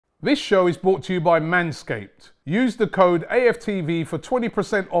This show is brought to you by Manscaped. Use the code AFTV for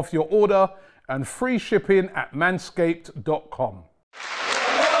 20% off your order and free shipping at manscaped.com.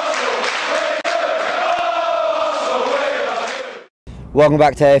 Welcome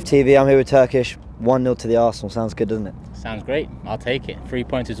back to AFTV. I'm here with Turkish. 1-0 to the Arsenal. Sounds good, doesn't it? Sounds great. I'll take it. 3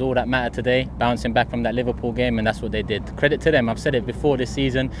 points is all that matter today. Bouncing back from that Liverpool game, and that's what they did. Credit to them. I've said it before this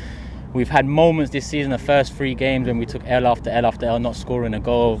season. We've had moments this season, the first 3 games, when we took L after L after L, not scoring a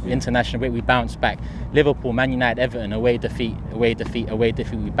goal. International break, we bounced back. Liverpool, Man United, Everton, away defeat, away defeat, away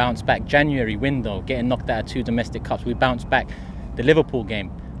defeat. We bounced back. January window, getting knocked out of 2 domestic cups. We bounced back. The Liverpool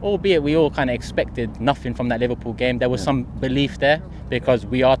game, albeit we all kind of expected nothing from that Liverpool game. There was some belief there because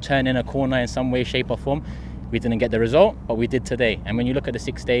we are turning a corner in some way, shape or form. We didn't get the result, but we did today. And when you look at the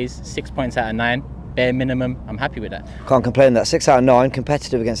 6 days, 6 points out of 9, bare minimum, I'm happy with that. Can't complain. That 6 out of 9,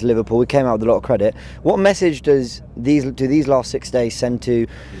 competitive against Liverpool. We came out with a lot of credit. What message do these last 6 days send to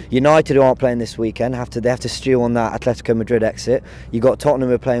United, who aren't playing this weekend? They have to stew on that Atletico Madrid exit. You got Tottenham,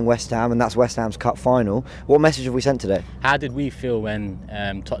 who are playing West Ham, and that's West Ham's cup final. What message have we sent today? How did we feel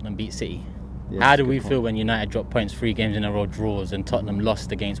when Tottenham beat City? Yeah, how do we feel when United dropped points, 3 games in a row draws, and Tottenham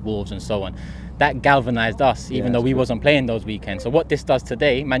lost against Wolves and so on? That galvanised us, even though we wasn't playing those weekends. So what this does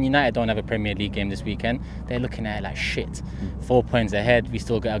today, Man United don't have a Premier League game this weekend. They're looking at it like shit. 4 points ahead, we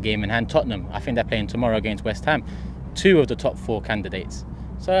still got a game in hand. Tottenham, I think they're playing tomorrow against West Ham. 2 of the top 4 candidates.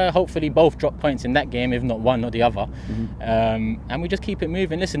 So hopefully both drop points in that game, if not one or the other. And we just keep it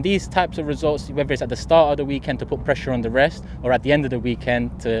moving. Listen, these types of results, whether it's at the start of the weekend to put pressure on the rest, or at the end of the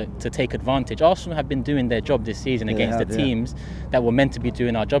weekend to take advantage. Arsenal have been doing their job this season against the teams that were meant to be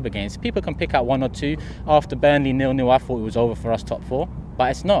doing our job against. People can pick out 1 or 2. After Burnley 0-0, I thought it was over for us top 4.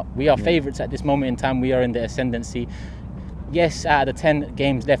 But it's not. We are favourites at this moment in time. We are in the ascendancy. Yes, out of the 10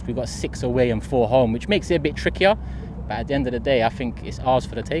 games left, we've got 6 away and 4 home, which makes it a bit trickier. But at the end of the day, I think it's ours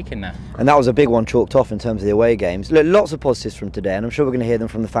for the taking now. And that was a big one chalked off in terms of the away games. Look, lots of positives from today, and I'm sure we're going to hear them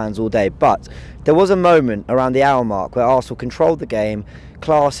from the fans all day. But there was a moment around the hour mark where Arsenal controlled the game,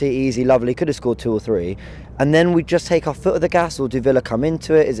 classy, easy, lovely, could have scored 2 or 3. And then we just take our foot off the gas, or do Villa come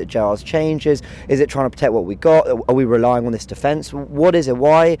into it? Is it Gerrard's changes? Is it trying to protect what we got? Are we relying on this defence? What is it?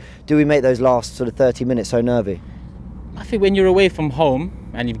 Why do we make those last sort of 30 minutes so nervy? I think when you're away from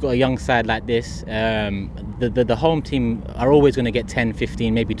home and you've got a young side like this, the home team are always going to get 10,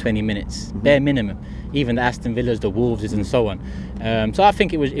 15, maybe 20 minutes, bare minimum. Even the Aston Villas, the Wolves and so on. So I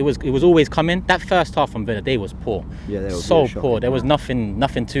think it was always coming. That first half from Villa, they was poor. Yeah, they were so poor. There was nothing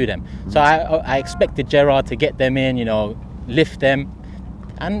to them. So I expected Gerrard to get them in, lift them.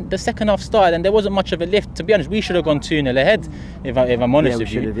 And the second half started, and there wasn't much of a lift. To be honest, we should have gone 2-0 ahead, if I'm honest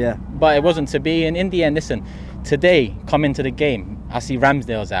with you. But it wasn't to be. And in the end, listen, today, come into the game, I see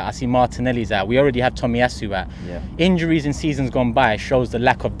Ramsdale's out, I see Martinelli's out. We already have Tomiyasu out. Injuries in seasons gone by shows the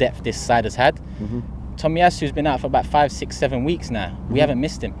lack of depth this side has had. Tomiyasu's been out for about 5, 6, 7 weeks now. We haven't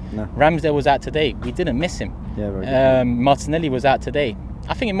missed him. Ramsdale was out today. We didn't miss him. Martinelli was out today.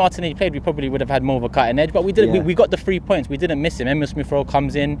 I think if Martinelli played, we probably would have had more of a cutting edge, but we didn't. We got the 3 points. We didn't miss him. Emil Smith-Rowe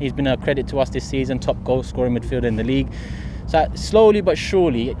comes in. He's been a credit to us this season, top goal scoring midfielder in the league. So slowly but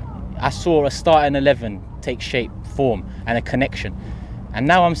surely, I saw a starting 11 take shape, form, and a connection. And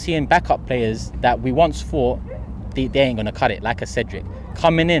now I'm seeing backup players that we once thought they ain't going to cut it, like a Cedric,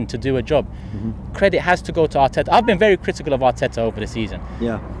 coming in to do a job. Credit has to go to Arteta. I've been very critical of Arteta over the season.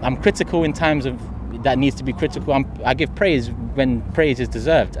 I'm critical in times of that needs to be critical. I give praise when praise is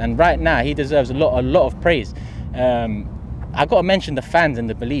deserved, and right now he deserves a lot of praise. I got to mention the fans and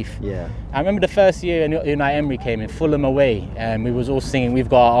the belief. I remember the first year Unai Emery came in, Fulham away, and we was all singing, "We've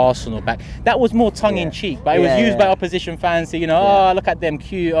got our Arsenal back." That was more tongue-in-cheek, but it was used by opposition fans to, oh, look at them,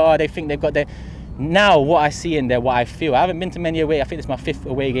 cute, oh, they think they've got their... Now, what I see in there, what I feel, I haven't been to many away. I think it's my 5th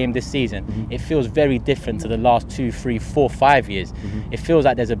away game this season. It feels very different to the last 2, 3, 4, 5 years. It feels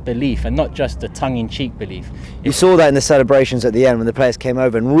like there's a belief, and not just a tongue-in-cheek belief. You saw that in the celebrations at the end when the players came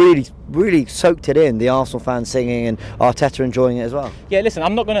over and really soaked it in. The Arsenal fans singing and Arteta enjoying it as well. Yeah, listen,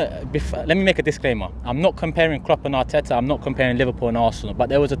 I'm not gonna. Let me make a disclaimer. I'm not comparing Klopp and Arteta. I'm not comparing Liverpool and Arsenal. But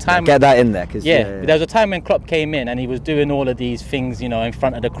there was a time. Get that in there, because there was a time when Klopp came in and he was doing all of these things, in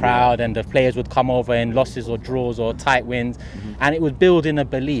front of the crowd, and the players would come over in losses or draws or tight wins, and it was building a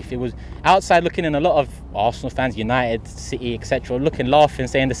belief. It was outside looking in, a lot of Arsenal fans, United, City, etc., looking, laughing,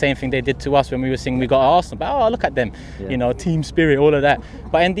 saying the same thing they did to us when we were singing "We got Arsenal." But oh, look at them, team spirit, all of that.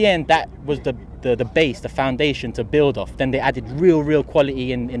 But in the end, that was the base, the foundation to build off. Then they added real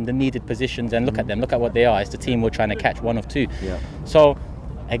quality in the needed positions, and look at them, look at what they are. It's the team we're trying to catch, 1 of 2. So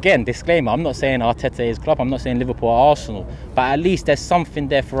again, disclaimer, I'm not saying Arteta is Klopp, I'm not saying Liverpool or Arsenal, but at least there's something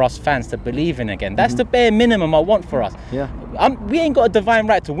there for us fans to believe in again. That's the bare minimum I want for us. we ain't got a divine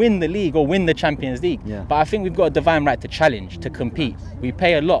right to win the league or win the Champions League, but I think we've got a divine right to challenge, to compete. We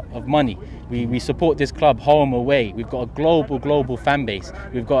pay a lot of money. We support this club home, away. We've got a global fan base.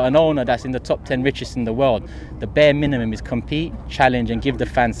 We've got an owner that's in the top 10 richest in the world. The bare minimum is compete, challenge, and give the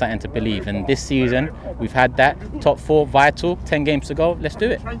fans something to believe. And this season, we've had that. Top 4, vital, 10 games to go. Let's do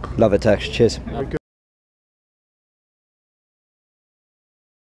it. Love it, Turkish. Cheers.